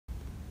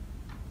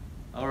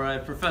All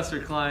right,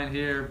 Professor Klein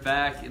here,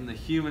 back in the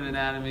Human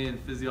Anatomy and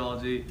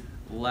Physiology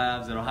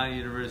labs at Ohio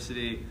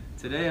University.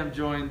 Today I'm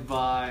joined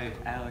by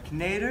Alec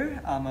Nader.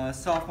 I'm a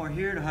sophomore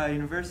here at Ohio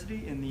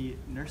University in the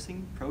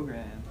nursing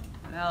program.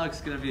 And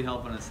Alec's going to be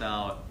helping us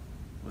out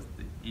with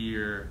the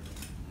ear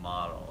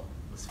model,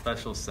 a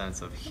special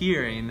sense of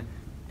hearing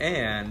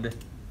and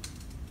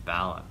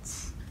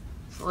balance.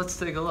 So let's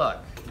take a look.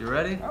 You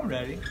ready? I'm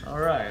ready. All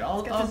right,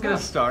 I'll get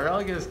us started.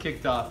 I'll get us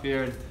kicked off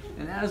here.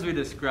 And as we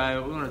describe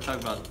it, we're going to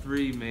talk about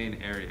three main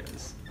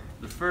areas.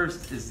 The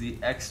first is the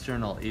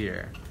external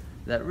ear.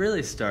 That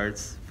really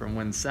starts from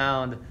when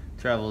sound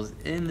travels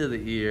into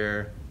the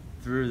ear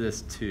through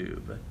this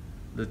tube.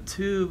 The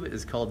tube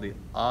is called the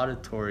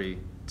auditory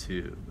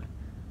tube,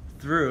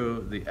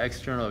 through the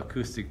external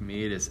acoustic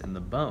meatus in the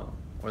bone,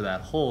 or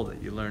that hole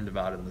that you learned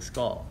about in the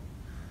skull.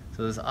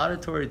 So this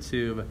auditory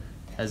tube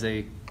has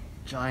a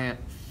giant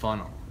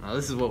funnel. Now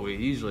this is what we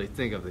usually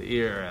think of the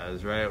ear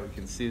as, right? We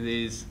can see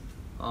these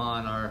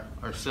on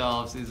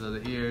ourselves. These are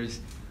the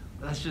ears.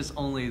 But that's just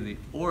only the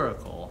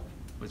auricle,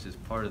 which is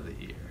part of the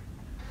ear.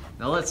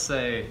 Now let's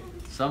say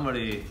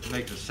somebody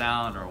makes a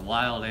sound, or a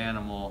wild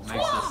animal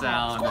makes a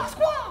sound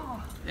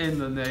in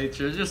the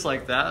nature, just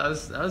like that.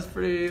 That was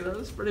pretty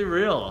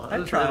real.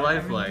 That was pretty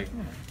lifelike.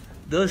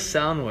 Those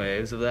sound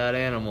waves of that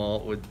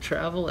animal would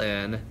travel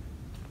in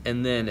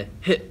and then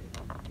hit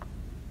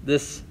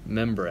this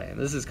membrane.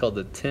 This is called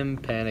the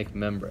tympanic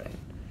membrane.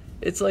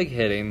 It's like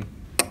hitting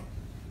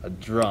a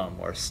drum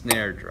or a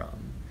snare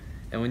drum.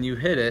 And when you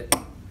hit it,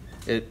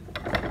 it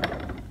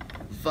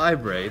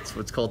vibrates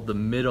what's called the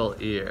middle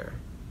ear.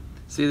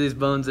 See these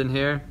bones in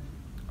here?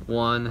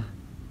 1,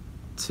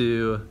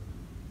 2,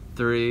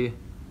 3.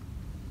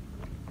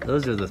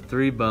 Those are the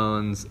 3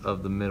 bones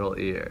of the middle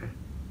ear.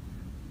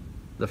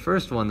 The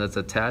first one that's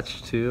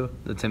attached to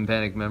the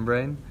tympanic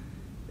membrane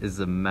is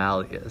the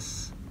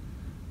malleus.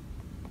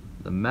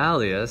 The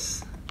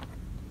malleus,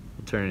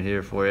 I'll turn it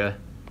here for you.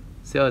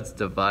 See how it's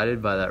divided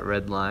by that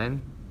red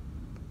line?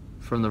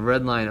 From the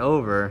red line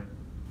over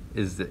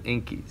is the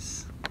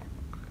incus.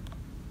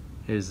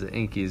 Here's the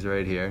incus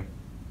right here.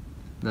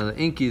 Now the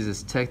incus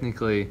is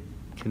technically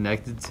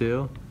connected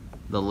to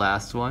the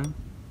last one,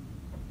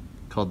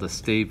 called the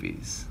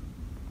stapes.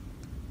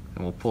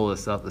 And we'll pull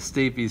this up. The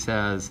stapes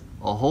has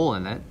a hole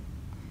in it,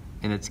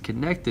 and it's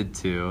connected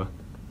to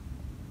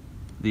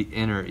the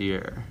inner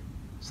ear.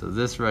 So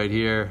this right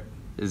here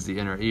is the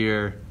inner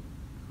ear,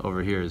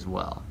 over here as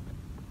well.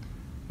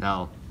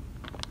 Now,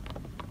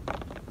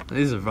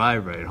 these are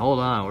vibrating. Hold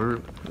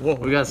on,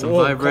 we got some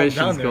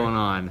vibrations going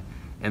on.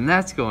 And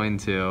that's going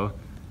to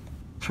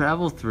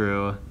travel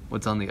through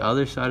what's on the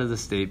other side of the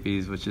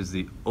stapes, which is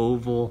the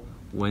oval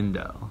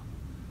window.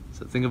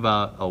 So think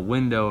about a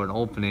window, an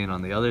opening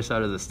on the other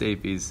side of the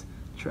stapes,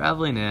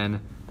 traveling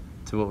in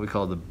to what we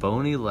call the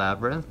bony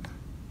labyrinth,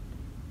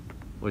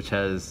 which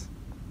has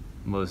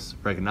most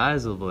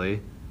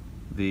recognizably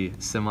the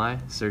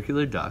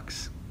semicircular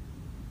ducts,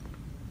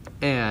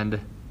 and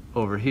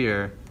over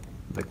here,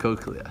 the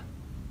cochlea.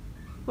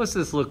 What's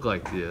this look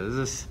like to you? Is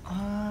this?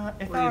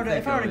 If I were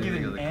to give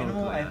it an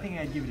animal, I think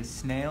I'd give it a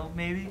snail,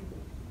 maybe.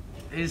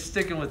 He's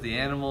sticking with the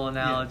animal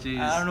analogies.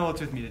 Yeah, I don't know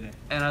what's with me today.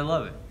 And I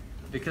love it,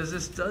 because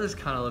this does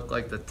kind of look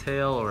like the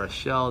tail or a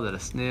shell that a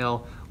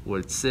snail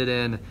would sit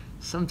in.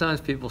 Sometimes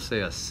people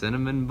say a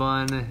cinnamon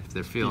bun if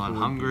they're feeling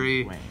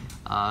hungry.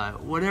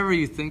 Whatever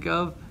you think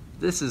of,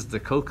 this is the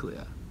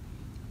cochlea.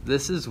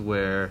 This is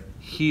where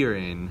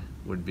hearing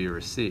would be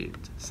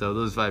received. So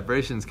those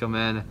vibrations come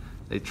in,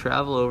 they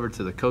travel over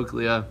to the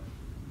cochlea,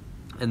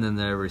 and then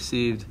they're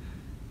received.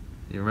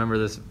 You remember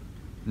this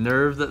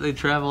nerve that they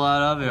travel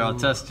out of? Here, I'll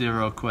test you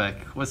real quick.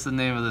 What's the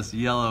name of this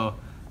yellow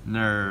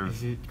nerve?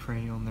 Is it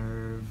cranial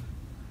nerve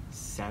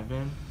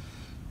 7?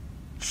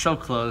 So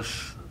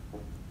close,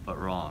 but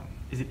wrong.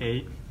 Is it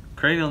 8?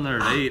 Cranial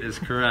nerve 8 is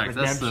correct.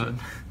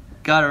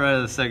 Got it right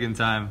the second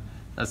time.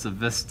 That's the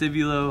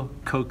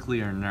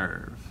vestibulocochlear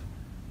nerve.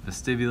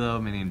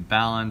 Vestibulo meaning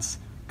balance,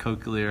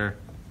 cochlear,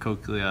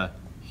 cochlea,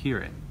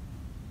 hearing.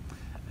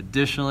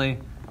 Additionally,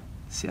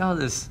 see how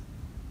this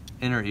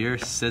inner ear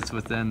sits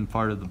within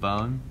part of the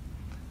bone?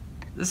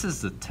 This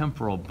is the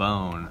temporal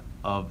bone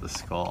of the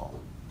skull.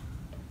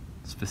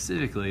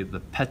 Specifically, the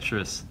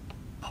petrous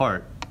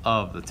part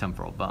of the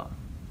temporal bone.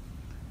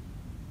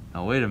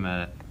 Now wait a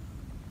minute.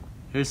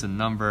 Here's the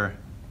number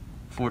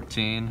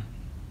 14,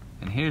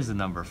 and here's the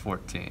number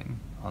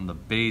 14 on the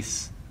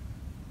base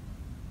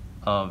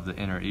of the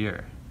inner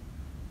ear.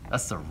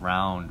 That's the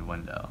round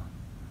window.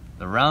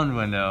 The round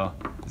window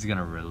is going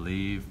to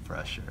relieve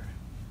pressure.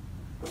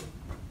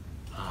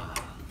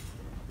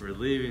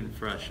 Relieving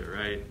pressure,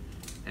 right?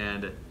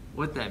 And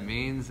what that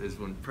means is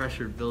when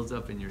pressure builds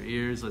up in your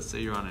ears, let's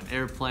say you're on an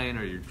airplane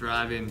or you're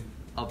driving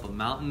up a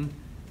mountain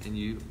and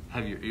you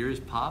have your ears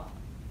pop,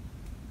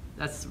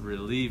 that's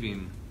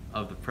relieving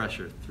of the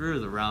pressure through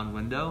the round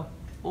window.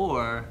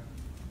 Or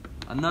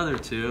another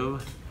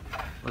tube.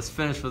 Let's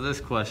finish with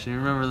this question. You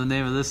remember the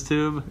name of this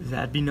tube? Would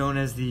that be known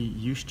as the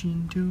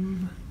Eustachian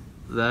tube?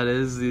 That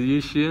is the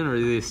Eustachian or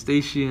the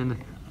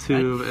Eustachian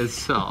tube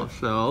itself.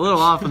 So a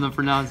little off in the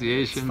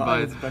pronunciation,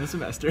 but it's been a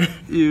semester.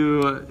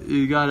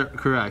 you got it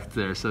correct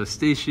there. So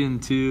Eustachian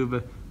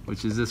tube,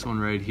 which is this one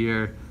right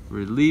here,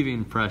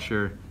 relieving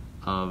pressure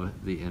of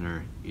the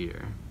inner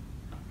ear.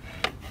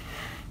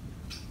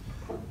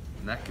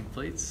 And that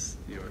completes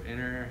your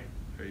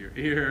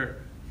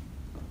ear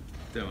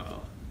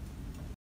demo.